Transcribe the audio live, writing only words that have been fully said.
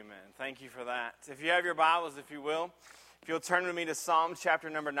Thank you for that. If you have your Bibles, if you'll turn with me to Psalm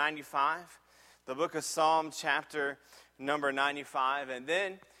chapter number 95, the book of Psalm chapter number 95, and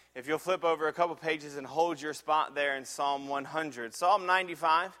then if you'll flip over a couple pages and hold your spot there in Psalm 100. Psalm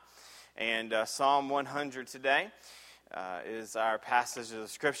 95 and Psalm 100 today is our passage of the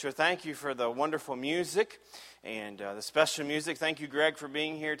Scripture. Thank you for the wonderful music and the special music. Thank you, Greg, for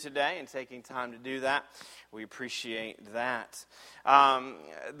being here today and taking time to do that. We appreciate that.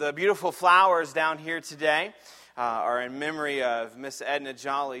 The beautiful flowers down here today are in memory of Miss Edna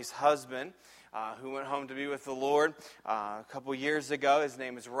Jolly's husband, who went home to be with the Lord a couple years ago. His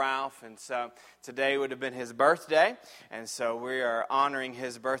name is Ralph, and so today would have been his birthday, and so we are honoring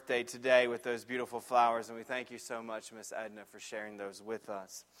his birthday today with those beautiful flowers, and we thank you so much, Miss Edna, for sharing those with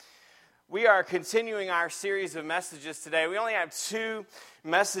us. We are continuing our series of messages today. We only have 2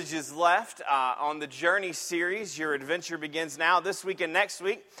 messages left on the Journey series. Your adventure begins now this week and next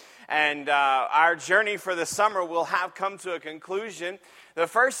week. And our journey for the summer will have come to a conclusion. The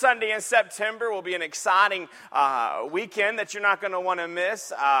first Sunday in September will be an exciting weekend that you're not going to want to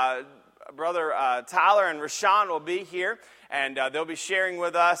miss. Brother Tyler and Rashawn will be here, and they'll be sharing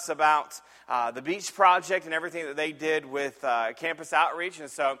with us about the Beach Project and everything that they did with Campus Outreach. And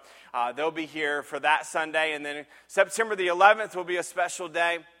so they'll be here for that Sunday. And then September the 11th will be a special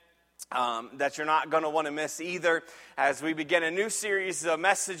day that you're not going to want to miss either, as we begin a new series of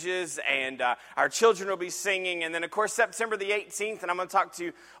messages, and our children will be singing. And then, of course, September the 18th, and I'm going to talk to you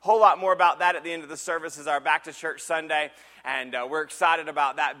a whole lot more about that at the end of the service, is our Back to Church Sunday. And we're excited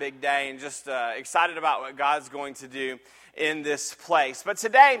about that big day and just excited about what God's going to do in this place. But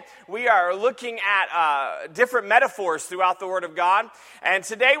today we are looking at different metaphors throughout the Word of God. And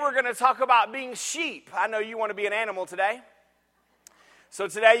today we're going to talk about being sheep. I know you want to be an animal today. So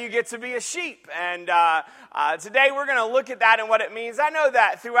today you get to be a sheep. And today we're going to look at that and what it means. I know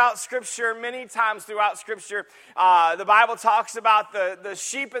that throughout Scripture, many times throughout Scripture, the Bible talks about the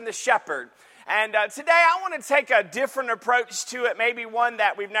sheep and the shepherd. And today I want to take a different approach to it, maybe one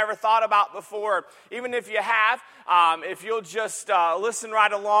that we've never thought about before. Even if you have, if you'll just listen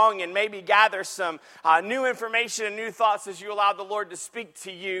right along and maybe gather some new information and new thoughts as you allow the Lord to speak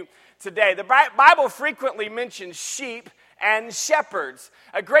to you today. The Bible frequently mentions sheep and shepherds.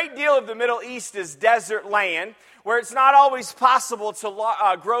 A great deal of the Middle East is desert land where it's not always possible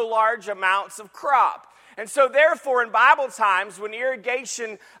to grow large amounts of crop. And so therefore, in Bible times, when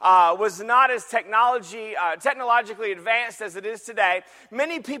irrigation was not as technologically advanced as it is today,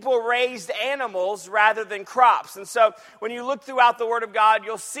 many people raised animals rather than crops. And so when you look throughout the Word of God,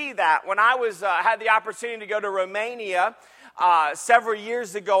 you'll see that. When I had the opportunity to go to Romania several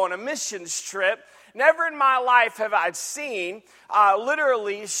years ago on a missions trip, never in my life have I seen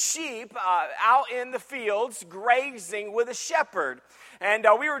literally sheep out in the fields grazing with a shepherd. And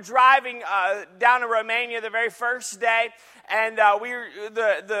we were driving down to Romania the very first day, and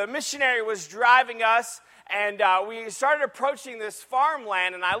the missionary was driving us, and we started approaching this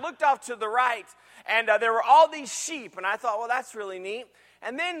farmland, and I looked off to the right, and there were all these sheep, and I thought, well, that's really neat.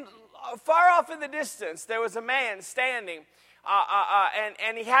 And then far off in the distance, there was a man standing,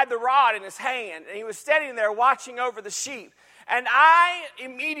 and he had the rod in his hand, and he was standing there watching over the sheep. And I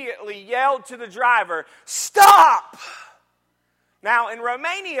immediately yelled to the driver, "Stop!" Now, in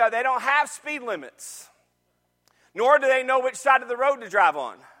Romania, they don't have speed limits, nor do they know which side of the road to drive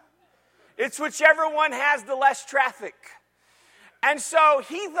on. It's whichever one has the less traffic. And so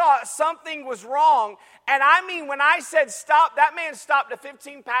he thought something was wrong. And I mean, when I said stop, that man stopped a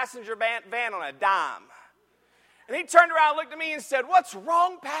 15-passenger van on a dime. And he turned around and looked at me and said, "What's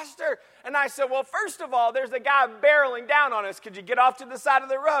wrong, Pastor?" And I said, "Well, first of all, there's a guy barreling down on us. Could you get off to the side of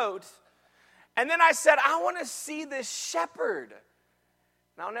the road?" And then I said, "I want to see this shepherd."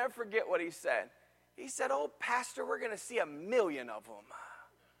 And I'll never forget what he said. He said, "Oh, Pastor, we're going to see 1,000,000 of them."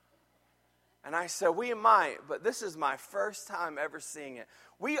 And I said, "We might, but this is my first time ever seeing it."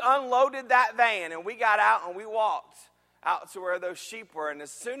 We unloaded that van, and we got out, and we walked out to where those sheep were. And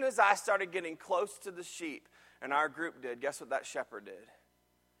as soon as I started getting close to the sheep, and our group did, guess what that shepherd did?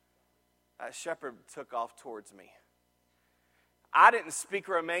 That shepherd took off towards me. I didn't speak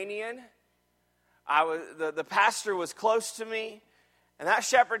Romanian. The pastor was close to me. And that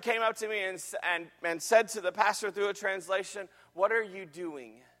shepherd came up to me and said to the pastor through a translation, "What are you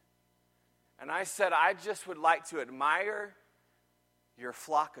doing?" And I said, "I just would like to admire your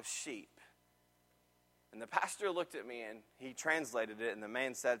flock of sheep." And the pastor looked at me and he translated it, and the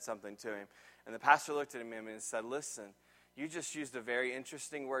man said something to him. And the pastor looked at him and said, "Listen, you just used a very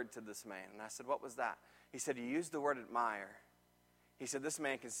interesting word to this man." And I said, "What was that?" He said, "You used the word admire." He said, "This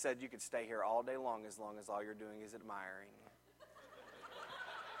man said you could stay here all day long as all you're doing is admiring."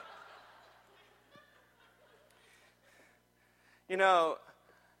 You know,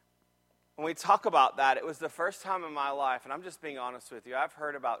 when we talk about that, it was the first time in my life, and I'm just being honest with you, I've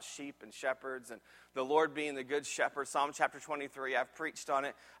heard about sheep and shepherds and the Lord being the good shepherd. Psalm chapter 23, I've preached on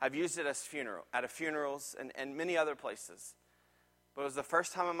it. I've used it at funerals and many other places. But it was the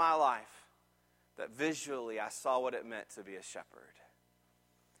first time in my life that visually I saw what it meant to be a shepherd.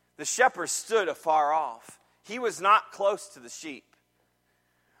 The shepherd stood afar off. He was not close to the sheep.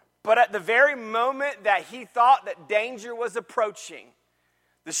 But at the very moment that he thought that danger was approaching,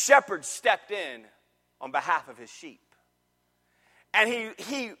 the shepherd stepped in on behalf of his sheep. And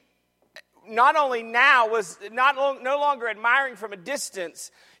he not only now was no longer admiring from a distance,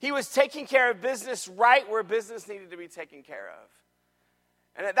 he was taking care of business right where business needed to be taken care of.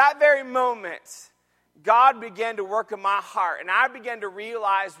 And at that very moment, God began to work in my heart, and I began to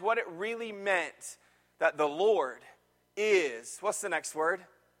realize what it really meant that the Lord is, what's the next word?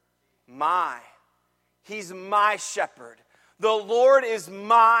 He's my shepherd. The Lord is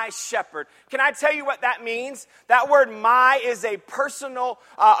my shepherd. Can I tell you what that means? That word "my" is a personal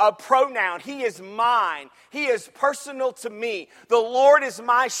pronoun. He is mine. He is personal to me. The Lord is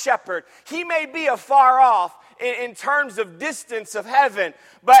my shepherd. He may be afar off in terms of distance of heaven,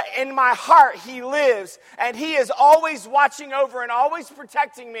 but in my heart he lives, and he is always watching over and always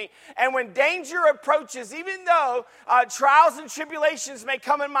protecting me. And when danger approaches, even though trials and tribulations may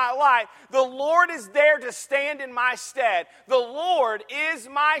come in my life, the Lord is there to stand in my stead. The Lord is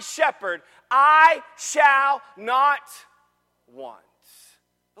my shepherd. I shall not want.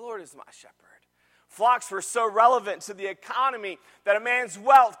 The Lord is my shepherd. Flocks were so relevant to the economy that a man's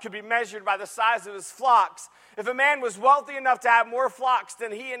wealth could be measured by the size of his flocks. If a man was wealthy enough to have more flocks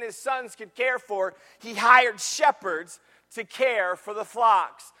than he and his sons could care for, he hired shepherds to care for the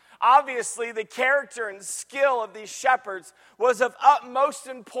flocks. Obviously, the character and skill of these shepherds was of utmost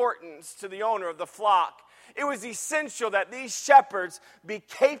importance to the owner of the flock. It was essential that these shepherds be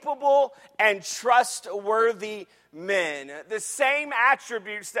capable and trustworthy men. The same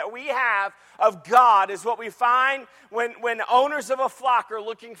attributes that we have of God is what we find when owners of a flock are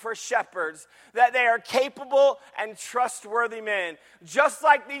looking for shepherds, that they are capable and trustworthy men. Just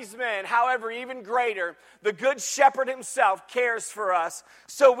like these men, however, even greater, the good shepherd himself cares for us,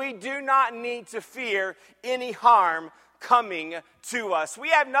 so we do not need to fear any harm coming to us. We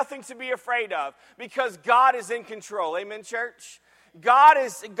have nothing to be afraid of because God is in control. Amen, church? God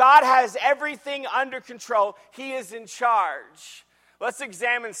has everything under control. He is in charge. Let's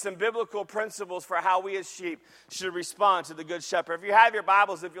examine some biblical principles for how we as sheep should respond to the Good Shepherd. If you have your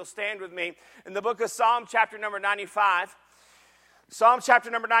Bibles, if you'll stand with me in the book of Psalm chapter number 95. Psalm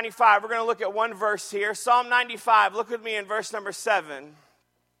chapter number 95, we're going to look at one verse here. Psalm 95, look with me in verse number 7.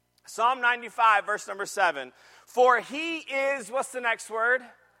 Psalm 95, verse number 7. For he is, what's the next word?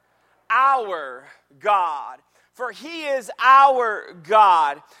 Our God. For he is our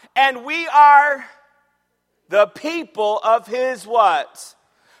God. And we are the people of his what?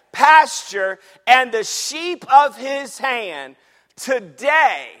 Pasture and the sheep of his hand.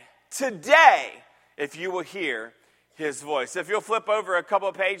 Today, if you will hear his voice. If you'll flip over a couple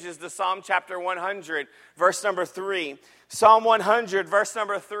of pages to Psalm chapter 100, verse number 3. Psalm 100, verse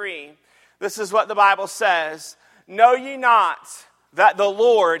number 3. This is what the Bible says. Know ye not that the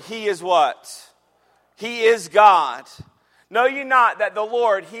Lord, he is what? He is God. Know ye not that the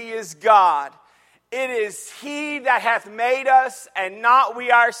Lord, he is God. It is he that hath made us and not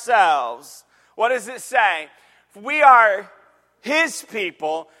we ourselves. What does it say? We are his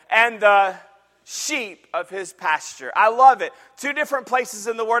people and the sheep of his pasture. I love it. Two different places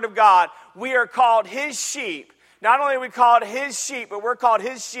in the Word of God. We are called his sheep. Not only are we called his sheep, but we're called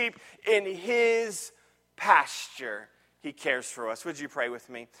his sheep in his pasture. He cares for us. Would you pray with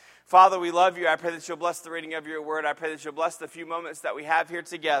me? Father, we love you. I pray that you'll bless the reading of your word. I pray that you'll bless the few moments that we have here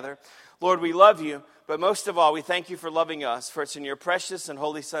together. Lord, we love you, but most of all, we thank you for loving us. For it's in your precious and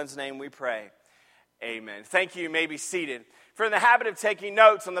holy Son's name we pray. Amen. Thank you. You may be seated. If you're in the habit of taking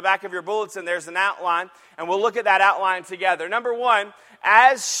notes, on the back of your bulletin, there's an outline, and we'll look at that outline together. Number one,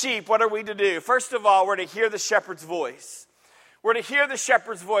 as sheep, what are we to do? First of all, we're to hear the shepherd's voice. We're to hear the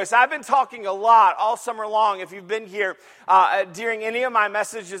shepherd's voice. I've been talking a lot all summer long. If you've been here during any of my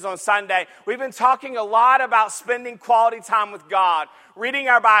messages on Sunday, we've been talking a lot about spending quality time with God, reading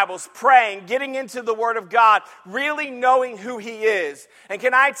our Bibles, praying, getting into the Word of God, really knowing who He is. And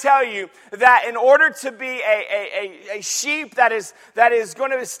can I tell you that in order to be a sheep that is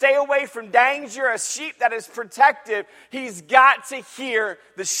going to stay away from danger, a sheep that is protective, he's got to hear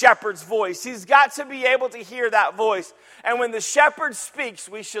the shepherd's voice. He's got to be able to hear that voice. And when the shepherd speaks,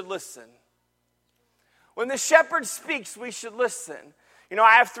 we should listen. When the shepherd speaks, we should listen. You know,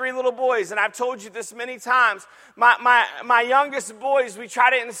 I have 3 little boys, and I've told you this many times. My youngest boys, we try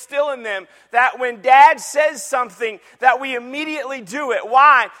to instill in them that when Dad says something, that we immediately do it.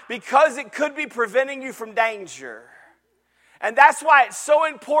 Why? Because it could be preventing you from danger. And that's why it's so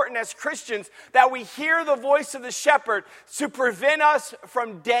important as Christians that we hear the voice of the shepherd to prevent us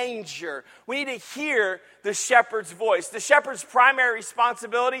from danger. We need to hear the shepherd's voice. The shepherd's primary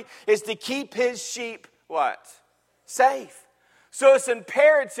responsibility is to keep his sheep, what? Safe. So it's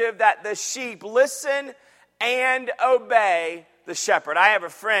imperative that the sheep listen and obey the shepherd. I have a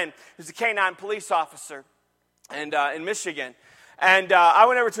friend who's a canine police officer in Michigan. And I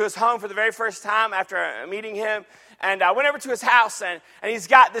went over to his home for the very first time after meeting him. And I went over to his house, and he's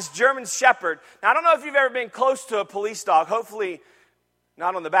got this German shepherd. Now, I don't know if you've ever been close to a police dog. Hopefully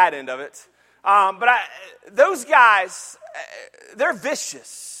not on the bad end of it. But those guys, they're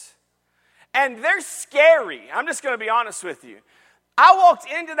vicious. And they're scary. I'm just going to be honest with you. I walked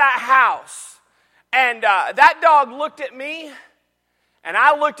into that house, and that dog looked at me, and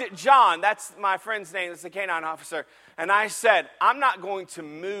I looked at John. That's my friend's name. That's the canine officer. And I said, I'm not going to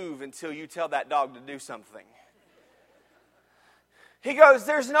move until you tell that dog to do something. He goes,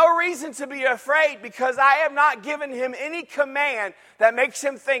 there's no reason to be afraid because I have not given him any command that makes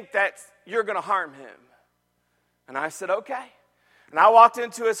him think that you're going to harm him. And I said, okay. And I walked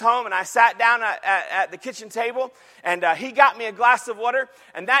into his home and I sat down at the kitchen table and he got me a glass of water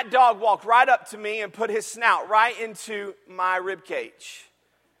and that dog walked right up to me and put his snout right into my rib cage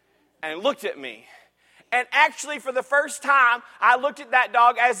and looked at me. And actually for the first time, I looked at that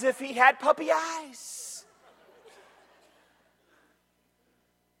dog as if he had puppy eyes.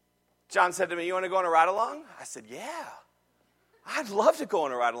 John said to me, you want to go on a ride along? I said, yeah, I'd love to go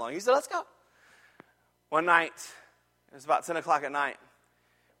on a ride along. He said, let's go. One night, it was about 10 o'clock at night.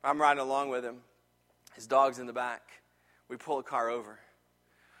 I'm riding along with him. His dog's in the back. We pull the car over.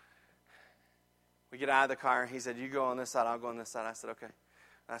 We get out of the car. He said, you go on this side, I'll go on this side. I said, okay.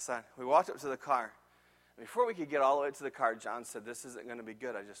 That side. We walked up to the car. Before we could get all the way to the car, John said, this isn't going to be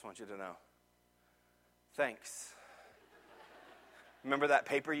good. I just want you to know. Thanks. Remember that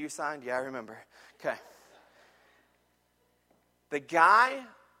paper you signed? Yeah, I remember. Okay. The guy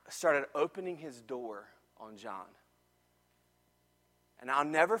started opening his door on John. And I'll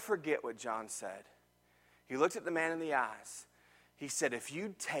never forget what John said. He looked at the man in the eyes. He said, if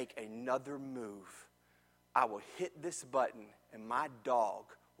you take another move, I will hit this button and my dog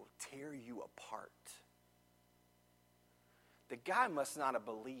will tear you apart. The guy must not have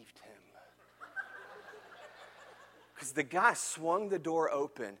believed him. Because the guy swung the door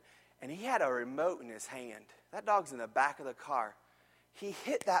open, and he had a remote in his hand. That dog's in the back of the car. He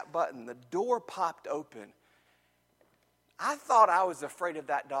hit that button. The door popped open. I thought I was afraid of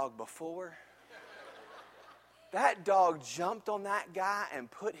that dog before. That dog jumped on that guy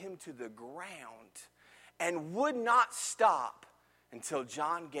and put him to the ground and would not stop until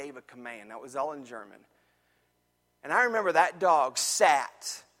John gave a command. That was all in German. And I remember that dog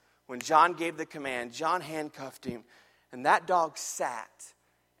sat when John gave the command. John handcuffed him. And that dog sat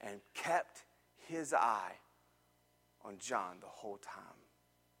and kept his eye on John the whole time.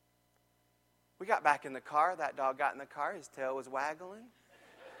 We got back in the car. That dog got in the car. His tail was waggling.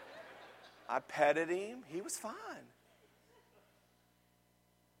 I petted him. He was fine.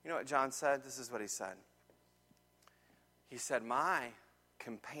 You know what John said? This is what he said. He said, my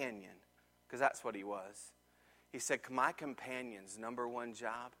companion, because that's what he was. He said, my companion's number one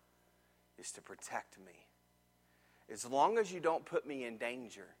job is to protect me. As long as you don't put me in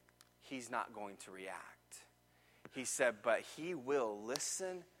danger, he's not going to react. He said, but he will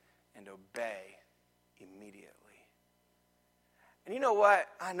listen and obey immediately. And you know what?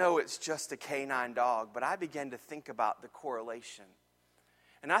 I know it's just a canine dog, but I began to think about the correlation.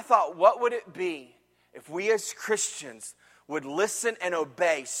 And I thought, what would it be if we as Christians would listen and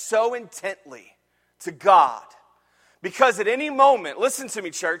obey so intently to God? Because at any moment, listen to me,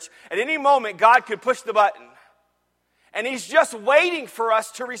 church, at any moment, God could push the button. And he's just waiting for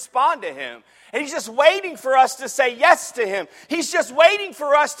us to respond to him. And he's just waiting for us to say yes to him. He's just waiting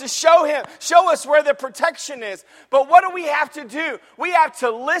for us to show us where the protection is. But what do we have to do? We have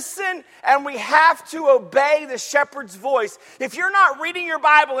to listen and we have to obey the shepherd's voice. If you're not reading your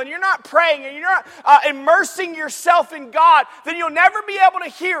Bible and you're not praying and you're not immersing yourself in God, then you'll never be able to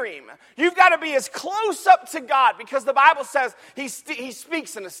hear him. You've got to be as close up to God because the Bible says he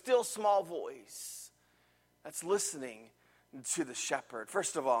speaks in a still small voice. That's listening to the shepherd.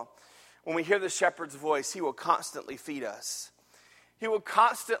 First of all, when we hear the shepherd's voice, he will constantly feed us. He will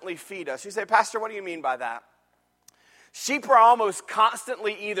constantly feed us. You say, Pastor, what do you mean by that? Sheep are almost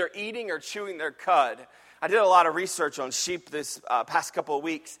constantly either eating or chewing their cud. I did a lot of research on sheep this past couple of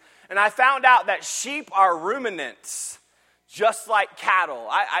weeks, and I found out that sheep are ruminants, just like cattle.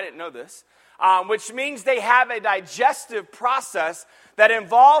 I didn't know this, which means they have a digestive process that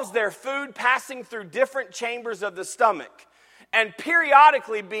involves their food passing through different chambers of the stomach and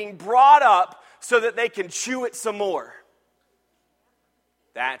periodically being brought up so that they can chew it some more.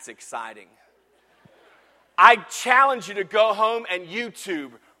 That's exciting. I challenge you to go home and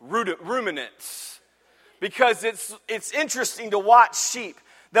YouTube ruminants, because it's interesting to watch sheep.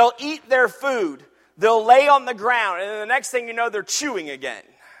 They'll eat their food, they'll lay on the ground, and then the next thing you know, they're chewing again.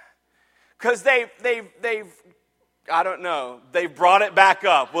 Because they've brought it back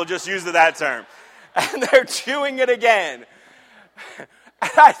up. We'll just use that term. And they're chewing it again.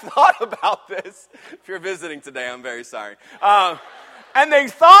 And I thought about this. If you're visiting today, I'm very sorry. And they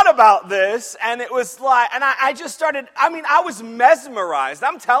thought about this, and it was like, and I just started, I was mesmerized,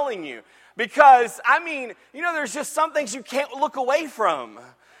 I'm telling you. Because, there's just some things you can't look away from.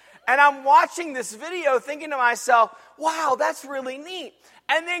 And I'm watching this video thinking to myself, wow, that's really neat.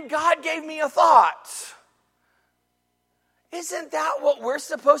 And then God gave me a thought. Isn't that what we're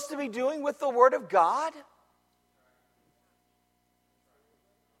supposed to be doing with the Word of God?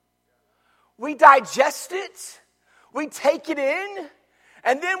 We digest it, we take it in,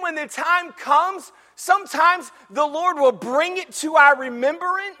 and then when the time comes, sometimes the Lord will bring it to our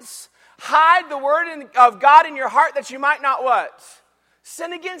remembrance. Hide the word of God in your heart that you might not what?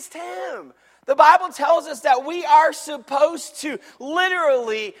 Sin against Him. The Bible tells us that we are supposed to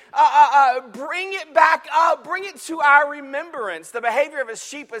literally bring it back up, bring it to our remembrance. The behavior of a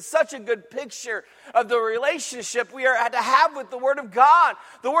sheep is such a good picture of the relationship we are to have with the Word of God.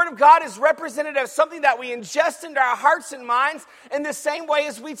 The Word of God is represented as something that we ingest into our hearts and minds in the same way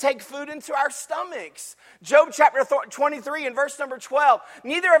as we take food into our stomachs. Job chapter 23 and verse number 12.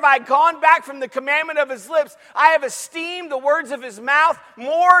 Neither have I gone back from the commandment of His lips. I have esteemed the words of His mouth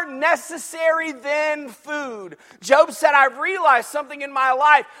more necessary than food. Job said, I've realized something in my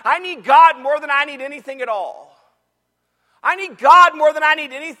life. I need God more than I need anything at all. I need God more than I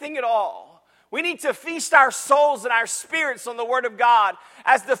need anything at all. We need to feast our souls and our spirits on the Word of God.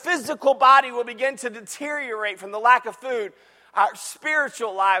 As the physical body will begin to deteriorate from the lack of food, our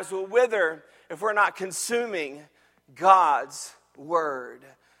spiritual lives will wither if we're not consuming God's Word.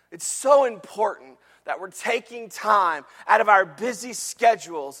 It's so important that we're taking time out of our busy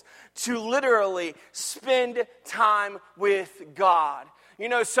schedules to literally spend time with God. You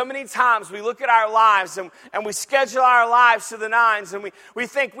know, so many times we look at our lives and we schedule our lives to the nines, and we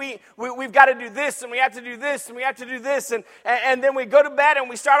think we've got to do this, and we have to do this, and we have to do this, and then we go to bed and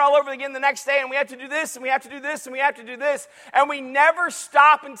we start all over again the next day, and we have to do this, and we have to do this, and we have to do this, and we never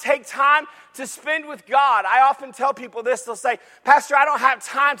stop and take time to spend with God. I often tell people this. They'll say, Pastor, I don't have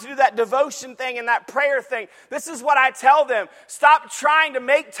time to do that devotion thing and that prayer thing. This is what I tell them. Stop trying to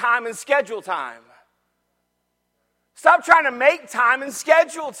make time and schedule time. Stop trying to make time and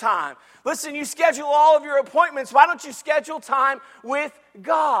schedule time. Listen, you schedule all of your appointments. Why don't you schedule time with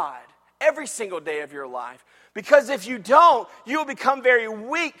God every single day of your life? Because if you don't, you'll become very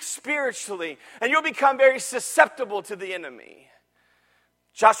weak spiritually, and you'll become very susceptible to the enemy.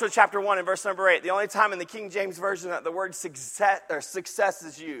 Joshua chapter 1 and verse number 8, the only time in the King James Version that the word success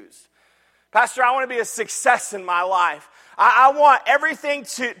is used. Pastor, I want to be a success in my life. I want everything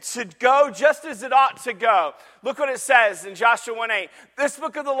to go just as it ought to go. Look what it says in Joshua 1:8. This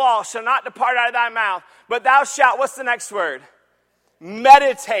book of the law shall not depart out of thy mouth, but thou shalt, what's the next word?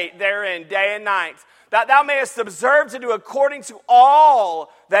 Meditate therein day and night, that thou mayest observe to do according to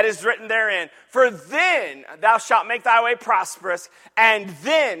all that is written therein. For then thou shalt make thy way prosperous, and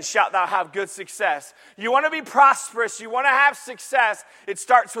then shalt thou have good success. You want to be prosperous, you want to have success, it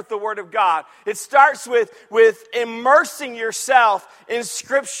starts with the Word of God. It starts with immersing yourself in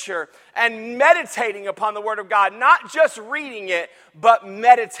Scripture and meditating upon the Word of God. Not just reading it, but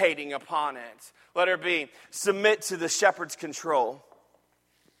meditating upon it. Letter B, submit to the shepherd's control.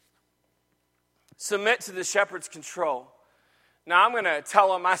 Submit to the shepherd's control. Now, I'm going to tell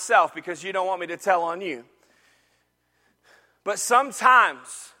on myself because you don't want me to tell on you. But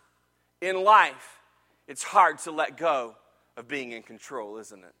sometimes in life, it's hard to let go of being in control,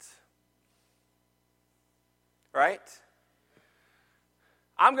 isn't it? Right?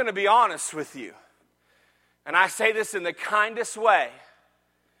 I'm going to be honest with you. And I say this in the kindest way.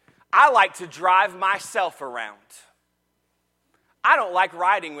 I like to drive myself around. I don't like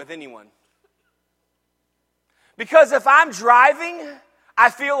riding with anyone. Because if I'm driving, I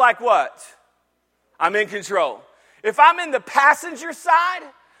feel like what? I'm in control. If I'm in the passenger side,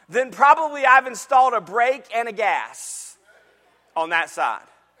 then probably I've installed a brake and a gas on that side.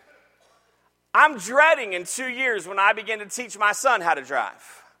 I'm dreading in 2 years when I begin to teach my son how to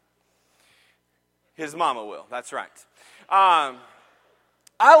drive. His mama will, that's right. I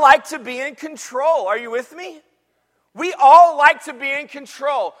like to be in control. Are you with me? We all like to be in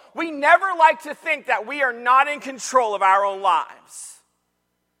control. We never like to think that we are not in control of our own lives.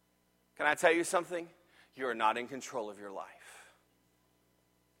 Can I tell you something? You are not in control of your life.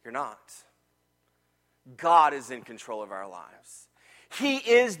 You're not. God is in control of our lives. He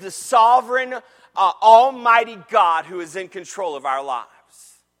is the sovereign, almighty God who is in control of our lives.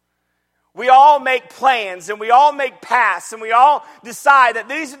 We all make plans and we all make paths and we all decide that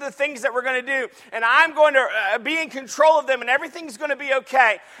these are the things that we're going to do and I'm going to be in control of them and everything's going to be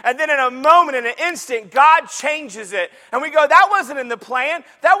okay. And then in a moment, in an instant, God changes it. And we go, that wasn't in the plan.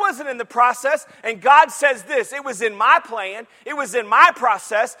 That wasn't in the process. And God says this, it was in my plan. It was in my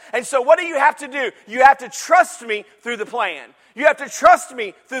process. And so what do you have to do? You have to trust me through the plan. You have to trust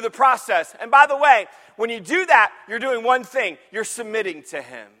me through the process. And by the way, when you do that, you're doing one thing. You're submitting to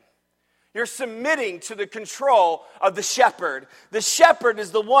Him. You're submitting to the control of the shepherd. The shepherd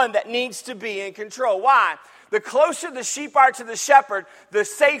is the one that needs to be in control. Why? The closer the sheep are to the shepherd, the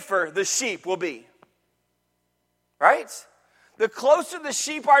safer the sheep will be. Right? The closer the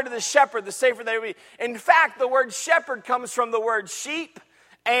sheep are to the shepherd, the safer they will be. In fact, the word shepherd comes from the word sheep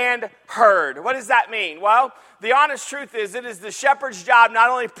and herd. What does that mean? Well, the honest truth is it is the shepherd's job not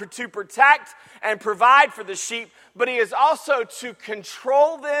only to protect and provide for the sheep, but he is also to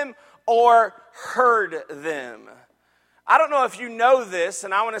control them or herd them. I don't know if you know this,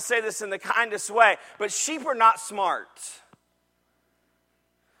 and I want to say this in the kindest way, but sheep are not smart.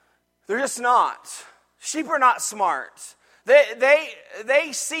 They're just not. Sheep are not smart.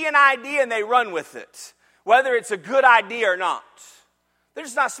 They see an idea and they run with it, whether it's a good idea or not. They're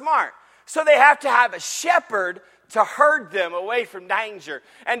just not smart. So they have to have a shepherd to herd them away from danger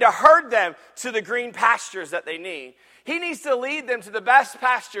and to herd them to the green pastures that they need. He needs to lead them to the best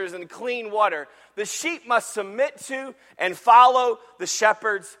pastures and clean water. The sheep must submit to and follow the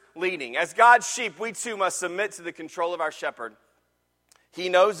shepherd's leading. As God's sheep, we too must submit to the control of our shepherd. He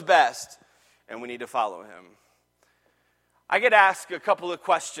knows best, and we need to follow him. I get asked a couple of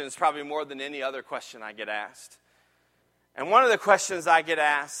questions, probably more than any other question I get asked. And one of the questions I get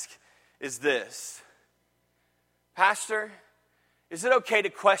asked is this: Pastor, is it okay to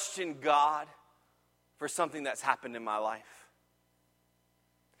question God for something that's happened in my life?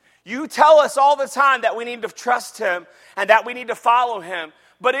 You tell us all the time that we need to trust him and that we need to follow him,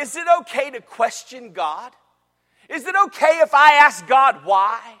 but is it okay to question God? Is it okay if I ask God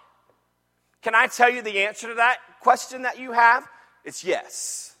why? Can I tell you the answer to that question that you have? It's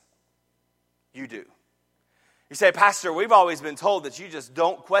yes. You do. You say, Pastor, we've always been told that you just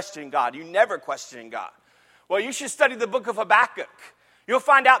don't question God. You never question God. Well, you should study the book of Habakkuk. You'll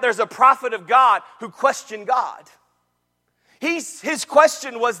find out there's a prophet of God who questioned God. His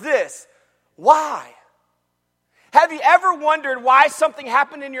question was this: why? Have you ever wondered why something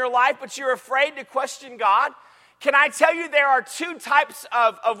happened in your life, but you're afraid to question God? Can I tell you there are two types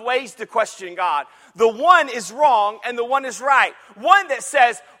of ways to question God. The one is wrong and the one is right. One that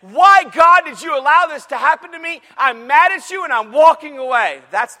says, why, God, did you allow this to happen to me? I'm mad at you and I'm walking away.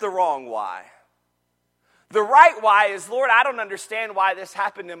 That's the wrong why. The right why is, Lord, I don't understand why this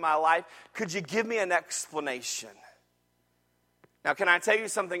happened in my life. Could you give me an explanation? Now, can I tell you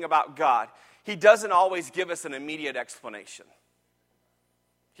something about God? He doesn't always give us an immediate explanation.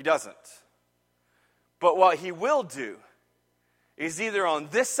 He doesn't. But what he will do is either on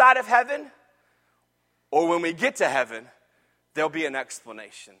this side of heaven or when we get to heaven, there'll be an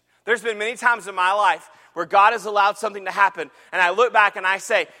explanation. There's been many times in my life where God has allowed something to happen, and I look back and I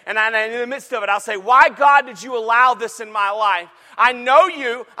say, and in the midst of it, I'll say, why, God, did you allow this in my life? I know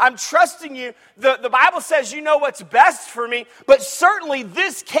you. I'm trusting you. The Bible says you know what's best for me, but certainly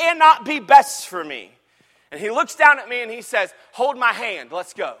this cannot be best for me. And he looks down at me and he says, hold my hand.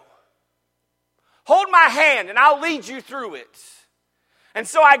 Let's go. Hold my hand and I'll lead you through it. And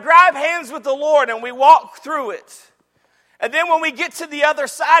so I grab hands with the Lord and we walk through it. And then when we get to the other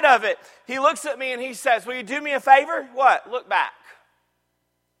side of it, he looks at me and he says, will you do me a favor? What? Look back.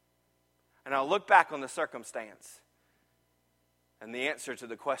 And I'll look back on the circumstance. And the answer to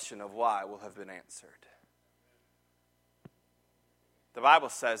the question of why will have been answered. The Bible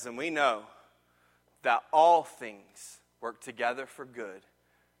says, and we know that all things work together for good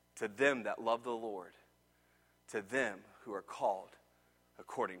to them that love the Lord, to them who are called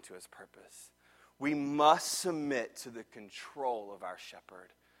according to his purpose. We must submit to the control of our shepherd.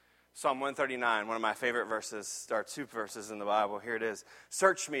 Psalm 139, one of my favorite verses, there are two verses in the Bible. Here it is.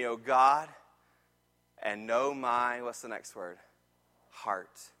 Search me, O God, and know my, what's the next word?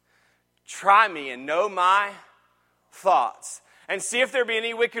 Heart. Try me and know my thoughts. And see if there be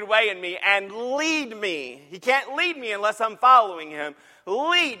any wicked way in me, and lead me. He can't lead me unless I'm following him.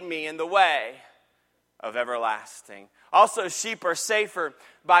 Lead me in the way of everlasting. Also, sheep are safer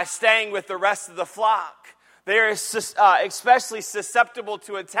by staying with the rest of the flock. They are especially susceptible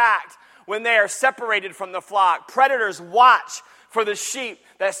to attack when they are separated from the flock. Predators watch for the sheep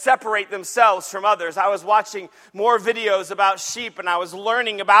that separate themselves from others. I was watching more videos about sheep, and I was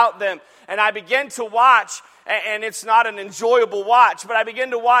learning about them. And I began to watch, and it's not an enjoyable watch, but I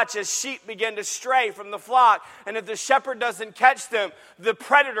began to watch as sheep begin to stray from the flock. And if the shepherd doesn't catch them, the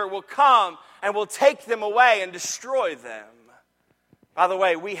predator will come and will take them away and destroy them. By the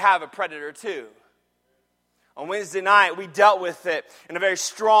way, we have a predator too. On Wednesday night, we dealt with it in a very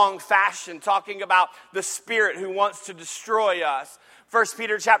strong fashion, talking about the spirit who wants to destroy us. 1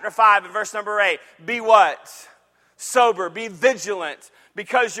 Peter chapter 5 and verse number 8. Be what? Sober, be vigilant,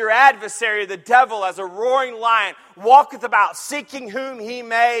 because your adversary, the devil, as a roaring lion, walketh about, seeking whom he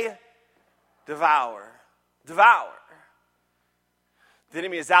may devour. Devour. The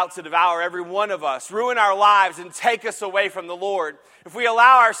enemy is out to devour every one of us, ruin our lives, and take us away from the Lord. If we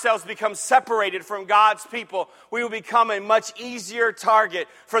allow ourselves to become separated from God's people, we will become a much easier target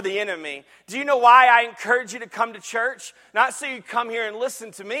for the enemy. Do you know why I encourage you to come to church? Not so you come here and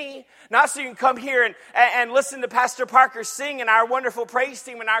listen to me. Not so you can come here and listen to Pastor Parker sing and our wonderful praise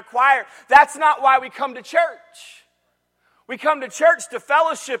team and our choir. That's not why we come to church. We come to church to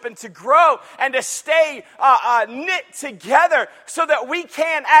fellowship and to grow and to stay knit together so that we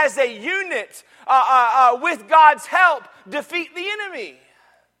can, as a unit, with God's help, defeat the enemy.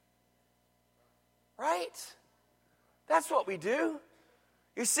 Right? That's what we do.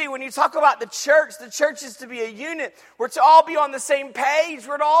 You see, when you talk about the church is to be a unit. We're to all be on the same page.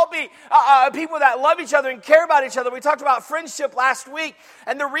 We're to all be people that love each other and care about each other. We talked about friendship last week.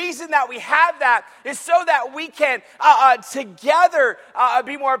 And the reason that we have that is so that we can together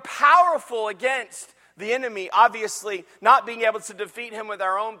be more powerful against the enemy. Obviously, not being able to defeat him with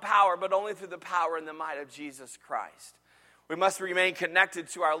our own power, but only through the power and the might of Jesus Christ. We must remain connected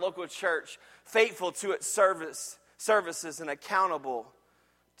to our local church, faithful to its services, and accountable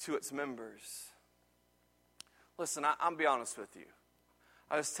to its members. Listen, I'll be honest with you.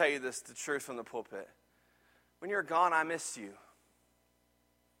 I'll just tell you this, the truth from the pulpit. When you're gone, I miss you.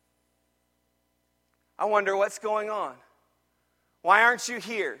 I wonder what's going on. Why aren't you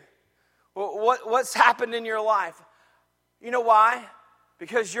here? What's happened in your life? You know why?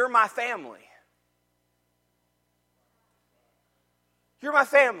 Because you're my family. You're my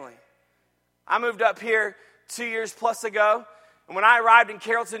family. I moved up here 2 years plus ago. And when I arrived in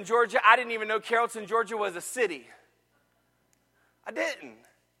Carrollton, Georgia, I didn't even know Carrollton, Georgia was a city. I didn't.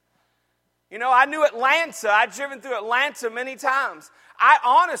 You know, I knew Atlanta. I'd driven through Atlanta many times. I'm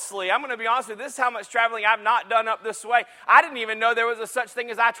going to be honest with you, this is how much traveling I've not done up this way. I didn't even know there was a such thing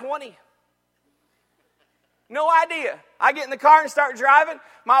as I-20. No idea. I get in the car and start driving.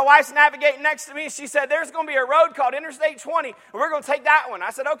 My wife's navigating next to me. She said, there's going to be a road called Interstate 20, and we're going to take that one.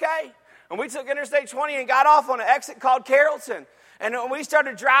 I said, okay. And we took Interstate 20 and got off on an exit called Carrollton. And we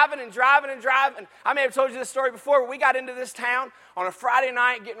started driving. I may have told you this story before, but we got into this town on a Friday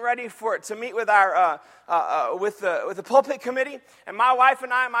night getting ready to meet with our with the pulpit committee. And my wife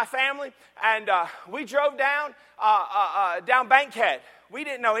and I and my family, and we drove down Bankhead. We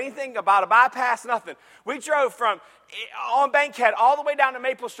didn't know anything about a bypass, nothing. We drove on Bankhead all the way down to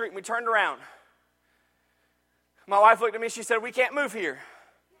Maple Street, and we turned around. My wife looked at me, she said, we can't move here.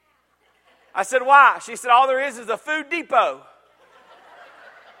 I said, why? She said, all there is a food depot.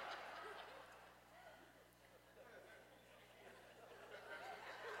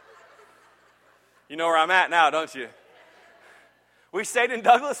 You know where I'm at now, don't you? We stayed in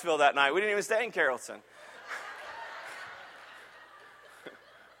Douglasville that night. We didn't even stay in Carrollton.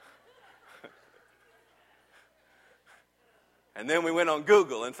 And then we went on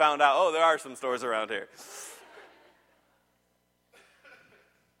Google and found out, oh, there are some stores around here.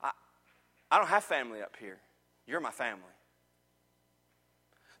 I don't have family up here. You're my family.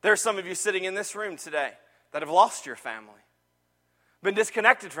 There are some of you sitting in this room today that have lost your family, been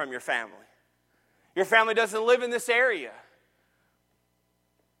disconnected from your family. Your family doesn't live in this area.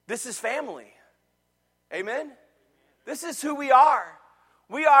 This is family. Amen? This is who we are.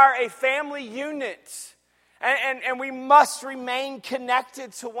 We are a family unit. And we must remain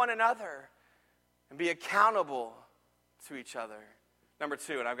connected to one another and be accountable to each other. Number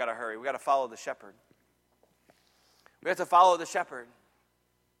 2, and I've got to hurry, we've got to follow the shepherd. We have to follow the shepherd.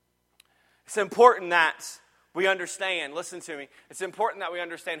 It's important that we understand, listen to me, it's important that we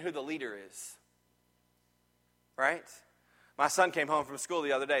understand who the leader is. Right? My son came home from school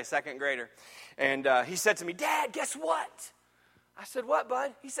the other day, second grader, and he said to me, "Dad, guess what?" I said, "What,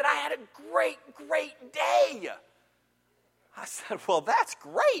 bud?" He said, "I had a great day." I said, "Well, that's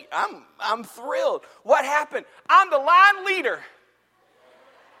great. I'm thrilled. What happened?" "I'm the line leader."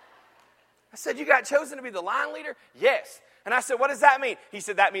 I said, "You got chosen to be the line leader?" "Yes." And I said, "What does that mean?" He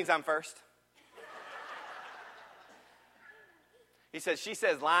said, "That means I'm first." He said, "She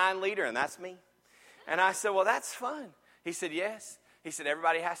says line leader, and that's me." And I said, "Well, that's fun." He said, "Yes." He said,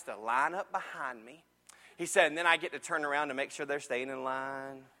 "Everybody has to line up behind me." He said, "And then I get to turn around to make sure they're staying in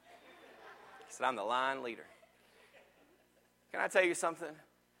line." He said, "I'm the line leader." Can I tell you something?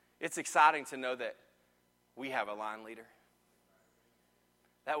 It's exciting to know that we have a line leader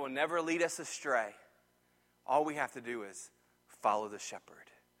that will never lead us astray. All we have to do is follow the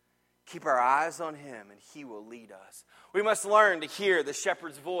shepherd. Keep our eyes on him, and he will lead us. We must learn to hear the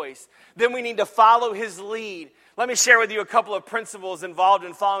shepherd's voice. Then we need to follow his lead. Let me share with you a couple of principles involved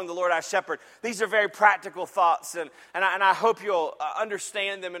in following the Lord our shepherd. These are very practical thoughts, and I hope you'll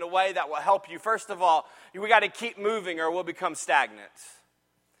understand them in a way that will help you. First of all, we got to keep moving or we'll become stagnant.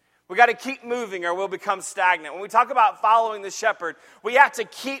 We got to keep moving or we'll become stagnant. When we talk about following the shepherd, we have to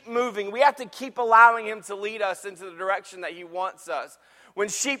keep moving. We have to keep allowing him to lead us into the direction that he wants us. When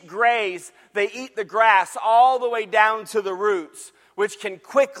sheep graze, they eat the grass all the way down to the roots, which can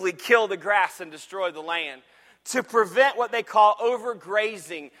quickly kill the grass and destroy the land. To prevent what they call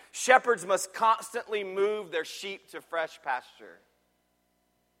overgrazing, shepherds must constantly move their sheep to fresh pasture.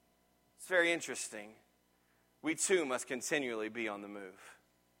 It's very interesting. We too must continually be on the move.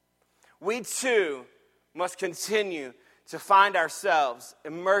 We too must continue to find ourselves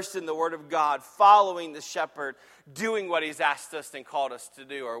immersed in the Word of God, following the shepherd, doing what he's asked us and called us to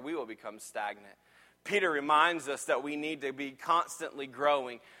do, or we will become stagnant. Peter reminds us that we need to be constantly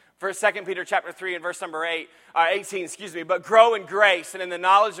growing. 2 Peter chapter 3 and verse number 18, but grow in grace and in the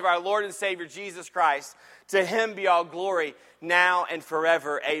knowledge of our Lord and Savior Jesus Christ. To him be all glory now and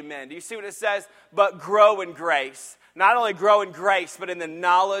forever. Amen. Do you see what it says? But grow in grace. Not only grow in grace, but in the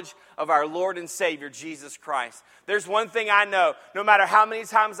knowledge of our Lord and Savior, Jesus Christ. There's one thing I know. No matter how many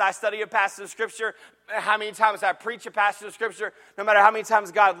times I study a passage of Scripture, how many times I preach a passage of Scripture, no matter how many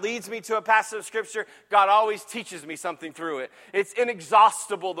times God leads me to a passage of Scripture, God always teaches me something through it. It's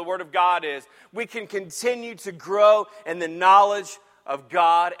inexhaustible, the Word of God is. We can continue to grow in the knowledge of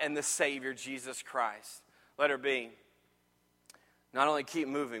God and the Savior, Jesus Christ. Letter B. Not only keep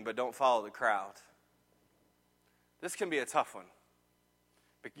moving, but don't follow the crowd. This can be a tough one.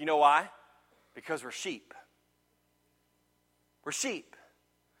 But you know why? Because we're sheep. We're sheep.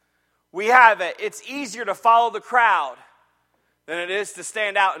 We have it. It's easier to follow the crowd than it is to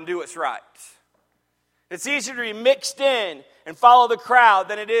stand out and do what's right. It's easier to be mixed in and follow the crowd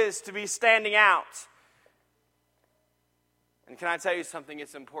than it is to be standing out. And can I tell you something?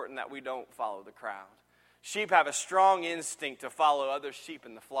 It's important that we don't follow the crowd. Sheep have a strong instinct to follow other sheep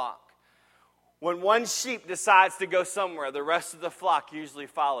in the flock. When one sheep decides to go somewhere, the rest of the flock usually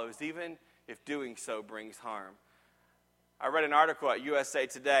follows, even if doing so brings harm. I read an article at USA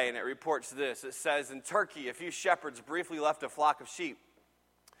Today, and it reports this. It says, in Turkey, a few shepherds briefly left a flock of sheep,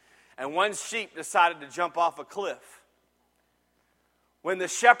 and one sheep decided to jump off a cliff. When the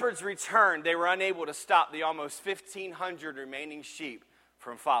shepherds returned, they were unable to stop the almost 1,500 remaining sheep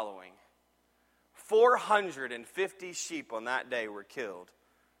from following. 450 sheep on that day were killed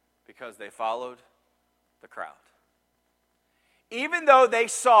because they followed the crowd. Even though they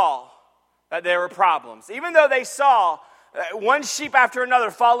saw that there were problems, even though they saw one sheep after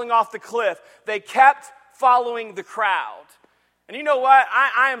another falling off the cliff, they kept following the crowd. And you know what?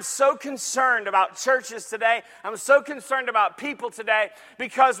 I am so concerned about churches today. I'm so concerned about people today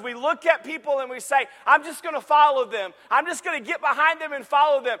because we look at people and we say, I'm just going to follow them. I'm just going to get behind them and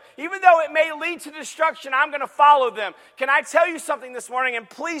follow them. Even though it may lead to destruction, I'm going to follow them. Can I tell you something this morning? And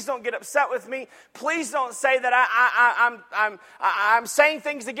please don't get upset with me. Please don't say that I'm saying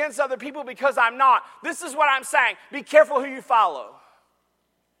things against other people because I'm not. This is what I'm saying. Be careful who you follow.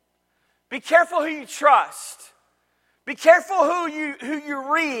 Be careful who you trust. Be careful who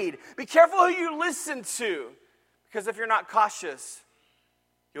you read. Be careful who you listen to. Because if you're not cautious,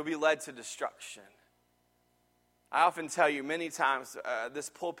 you'll be led to destruction. I often tell you many times, this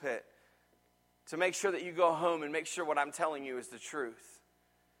pulpit, to make sure that you go home and make sure what I'm telling you is the truth.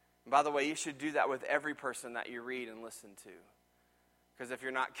 And by the way, you should do that with every person that you read and listen to. Because if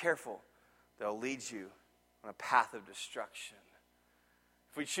you're not careful, they'll lead you on a path of destruction.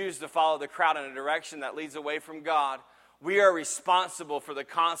 If we choose to follow the crowd in a direction that leads away from God, we are responsible for the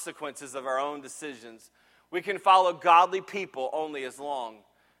consequences of our own decisions. We can follow godly people only as long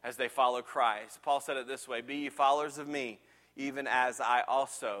as they follow Christ. Paul said it this way, be ye followers of me, even as I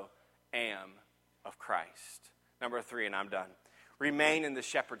also am of Christ. Number 3, and I'm done. Remain in the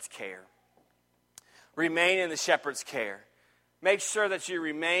shepherd's care. Remain in the shepherd's care. Make sure that you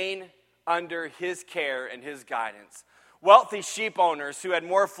remain under his care and his guidance. Wealthy sheep owners who had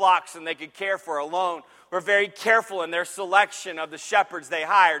more flocks than they could care for alone were very careful in their selection of the shepherds they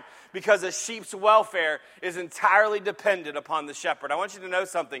hired because a sheep's welfare is entirely dependent upon the shepherd. I want you to know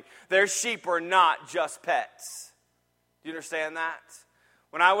something. Their sheep were not just pets. Do you understand that?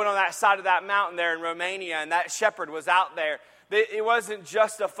 When I went on that side of that mountain there in Romania and that shepherd was out there, it wasn't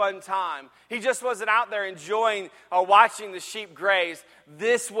just a fun time. He just wasn't out there enjoying watching the sheep graze.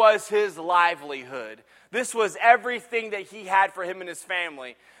 This was his livelihood. This was everything that he had for him and his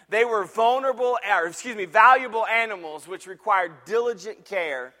family. They were valuable animals which required diligent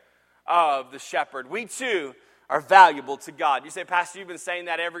care of the shepherd. We too are valuable to God. You say, Pastor, you've been saying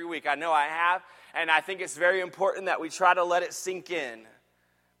that every week. I know I have, and I think it's very important that we try to let it sink in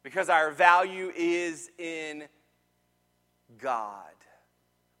because our value is in God.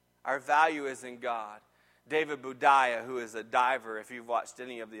 Our value is in God. David Budaya, who is a diver, if you've watched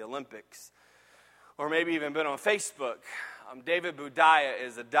any of the Olympics, or maybe even been on Facebook, David Budaya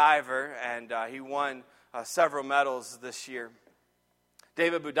is a diver, and he won several medals this year.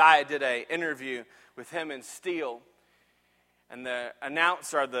 David Budaya did an interview with him and Steele, and the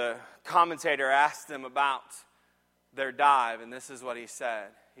announcer, the commentator, asked him about their dive, and this is what he said.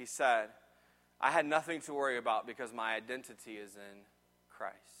 He said, I had nothing to worry about because my identity is in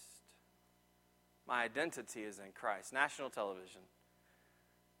Christ. My identity is in Christ. National television.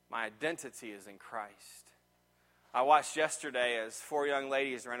 My identity is in Christ. I watched yesterday as 4 young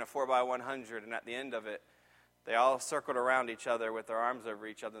ladies ran a 4x100, and at the end of it, they all circled around each other with their arms over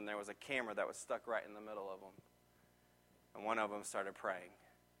each other, and there was a camera that was stuck right in the middle of them. And one of them started praying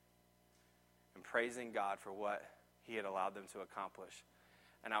and praising God for what he had allowed them to accomplish.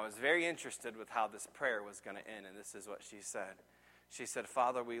 And I was very interested with how this prayer was going to end, and this is what she said. She said,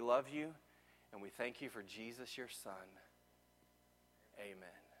 Father, we love you, and we thank you for Jesus, your Son. Amen.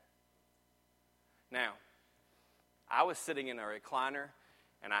 Now, I was sitting in a recliner,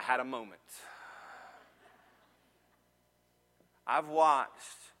 and I had a moment. I've watched,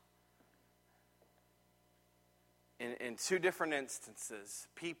 in 2 different instances,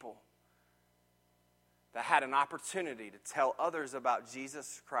 people that had an opportunity to tell others about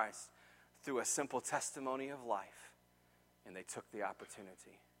Jesus Christ through a simple testimony of life, and they took the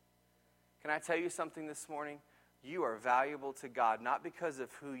opportunity. Can I tell you something this morning? You are valuable to God, not because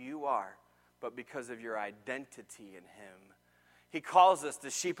of who you are, but because of your identity in him. He calls us the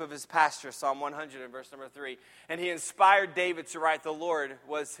sheep of his pasture, Psalm 100 and verse number 3. And he inspired David to write, the Lord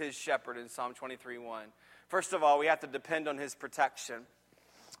was his shepherd in Psalm 23:1. First of all, we have to depend on his protection.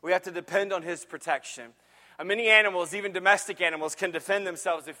 We have to depend on his protection. Many animals, even domestic animals, can defend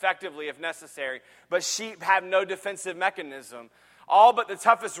themselves effectively if necessary, but sheep have no defensive mechanism. All but the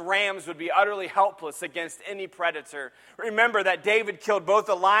toughest rams would be utterly helpless against any predator. Remember that David killed both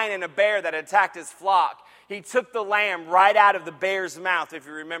a lion and a bear that attacked his flock. He took the lamb right out of the bear's mouth, if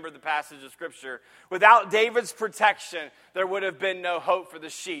you remember the passage of Scripture. Without David's protection, there would have been no hope for the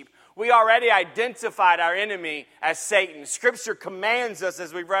sheep. We already identified our enemy as Satan. Scripture commands us,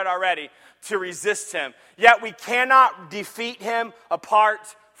 as we've read already, to resist him. Yet we cannot defeat him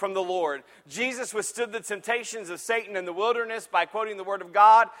apart from the Lord. Jesus withstood the temptations of Satan in the wilderness by quoting the Word of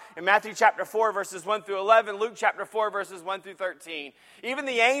God in Matthew chapter 4, verses 1 through 11, Luke chapter 4, verses 1 through 13. Even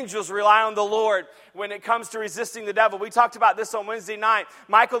the angels rely on the Lord when it comes to resisting the devil. We talked about this on Wednesday night.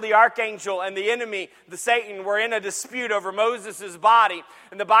 Michael the archangel and the enemy, the Satan, were in a dispute over Moses' body.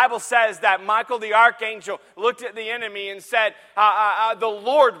 And the Bible says that Michael the archangel looked at the enemy and said, the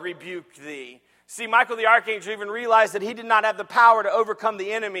Lord rebuked thee. See, Michael the archangel even realized that he did not have the power to overcome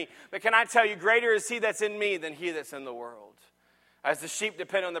the enemy. But can I tell you, greater is he that's in me than he that's in the world. As the sheep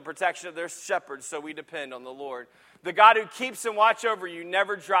depend on the protection of their shepherds, so we depend on the Lord. The God who keeps and watch over you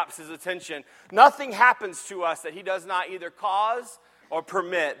never drops his attention. Nothing happens to us that he does not either cause or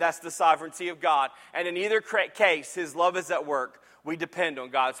permit. That's the sovereignty of God. And in either case, his love is at work. We depend on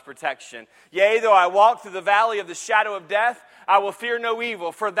God's protection. Yea, though I walk through the valley of the shadow of death, I will fear no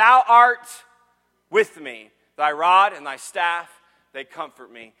evil, for thou art with me. Thy rod and thy staff, they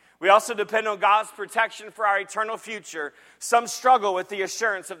comfort me. We also depend on God's protection for our eternal future. Some struggle with the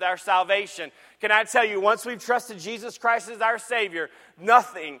assurance of their salvation. Can I tell you, once we've trusted Jesus Christ as our Savior,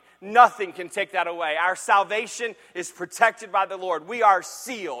 nothing Nothing can take that away. Our salvation is protected by the Lord. We are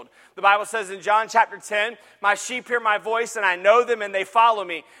sealed. The Bible says in John chapter 10, my sheep hear my voice, and I know them, and they follow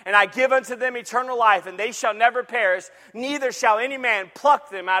me. And I give unto them eternal life, and they shall never perish, neither shall any man pluck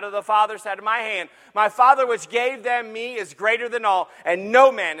them out of the Father's hand of my hand. My Father which gave them me is greater than all, and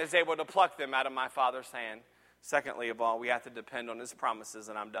no man is able to pluck them out of my Father's hand. Secondly of all, we have to depend on his promises,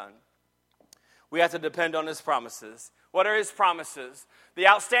 and I'm done. We have to depend on his promises. What are his promises? The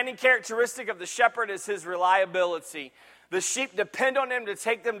outstanding characteristic of the shepherd is his reliability. The sheep depend on him to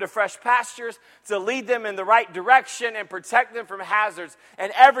take them to fresh pastures, to lead them in the right direction, and protect them from hazards.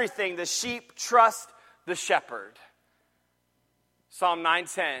 And everything, the sheep trust the shepherd. Psalm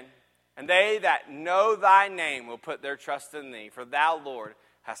 9:10, and they that know thy name will put their trust in thee, for thou, Lord,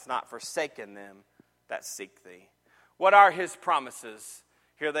 hast not forsaken them that seek thee. What are his promises?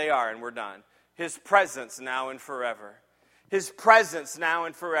 Here they are, and we're done. His presence now and forever. His presence now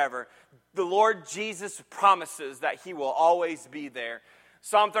and forever. The Lord Jesus promises that he will always be there.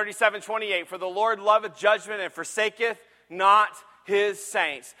 Psalm 37:28, for the Lord loveth judgment and forsaketh not his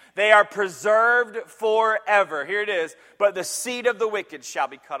saints. They are preserved forever. Here it is. But the seed of the wicked shall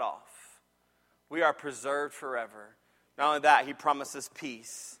be cut off. We are preserved forever. Not only that, he promises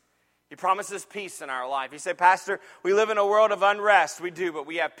peace. He promises peace in our life. You say, Pastor, we live in a world of unrest. We do, but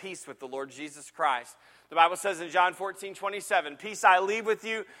we have peace with the Lord Jesus Christ. The Bible says in John 14:27, peace I leave with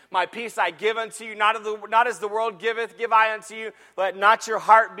you, my peace I give unto you, not as the world giveth, give I unto you. Let not your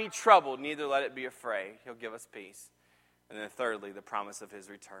heart be troubled, neither let it be afraid. He'll give us peace. And then thirdly, the promise of his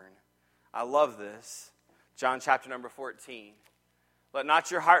return. I love this. John chapter number 14. Let not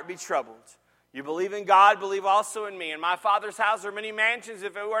your heart be troubled. You believe in God, believe also in me. In my Father's house are many mansions.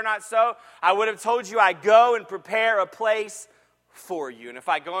 If it were not so, I would have told you I go and prepare a place for you. And if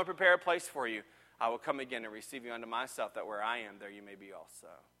I go and prepare a place for you, I will come again and receive you unto myself, that where I am, there you may be also.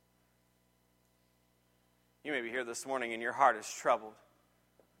 You may be here this morning and your heart is troubled.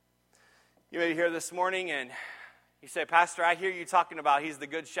 You may be here this morning and you say, Pastor, I hear you talking about he's the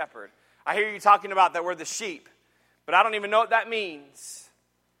good shepherd. I hear you talking about that we're the sheep, but I don't even know what that means.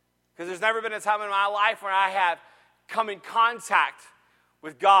 Because there's never been a time in my life when I have come in contact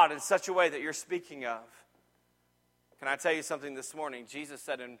with God in such a way that you're speaking of. Can I tell you something this morning? Jesus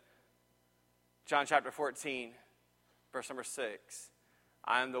said in John chapter 14, verse number 6,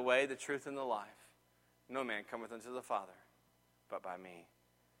 I am the way, the truth, and the life. No man cometh unto the Father but by me.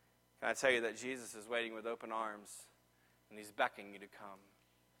 Can I tell you that Jesus is waiting with open arms and he's beckoning you to come?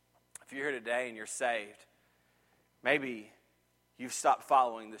 If you're here today and you're saved, maybe you've stopped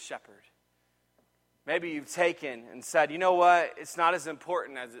following the shepherd. Maybe you've taken and said, you know what? It's not as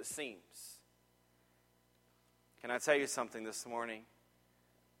important as it seems. Can I tell you something this morning?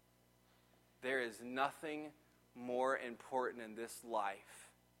 There is nothing more important in this life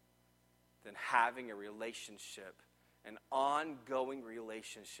than having a relationship, an ongoing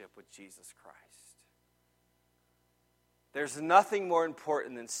relationship with Jesus Christ. There's nothing more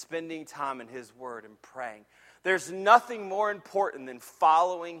important than spending time in his word and praying. There's nothing more important than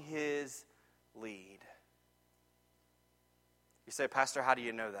following his lead. You say, Pastor, how do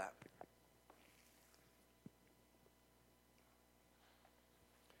you know that?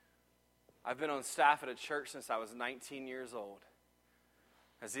 I've been on staff at a church since I was 19 years old.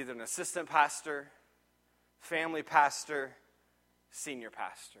 As either an assistant pastor, family pastor, senior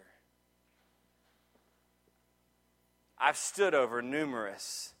pastor. I've stood over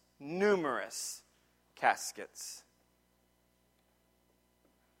numerous caskets.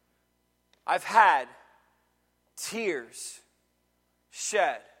 I've had tears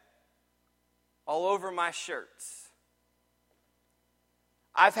shed all over my shirts.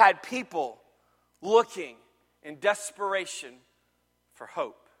 I've had people looking in desperation for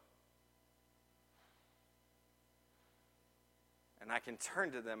hope. And I can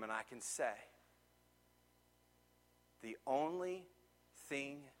turn to them and I can say, the only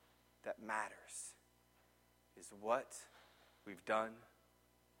thing that matters is what we've done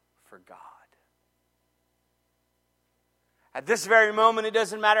for God. At this very moment, it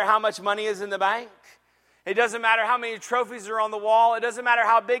doesn't matter how much money is in the bank. It doesn't matter how many trophies are on the wall. It doesn't matter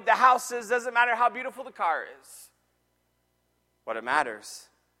how big the house is. It doesn't matter how beautiful the car is. What it matters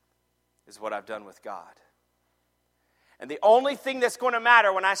is what I've done with God. And the only thing that's going to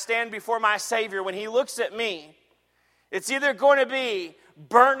matter when I stand before my Savior, when he looks at me, it's either going to be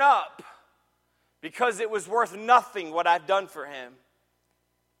burn up because it was worth nothing what I've done for him,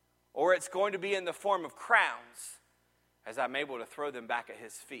 or it's going to be in the form of crowns as I'm able to throw them back at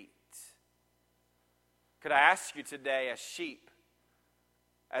his feet. Could I ask you today, as sheep,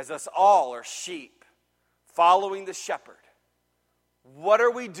 as us all are sheep, following the shepherd, What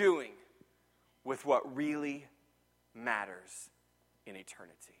are we doing with what really matters in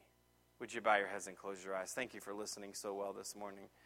eternity? Would you bow your heads and close your eyes? Thank you for listening so well this morning.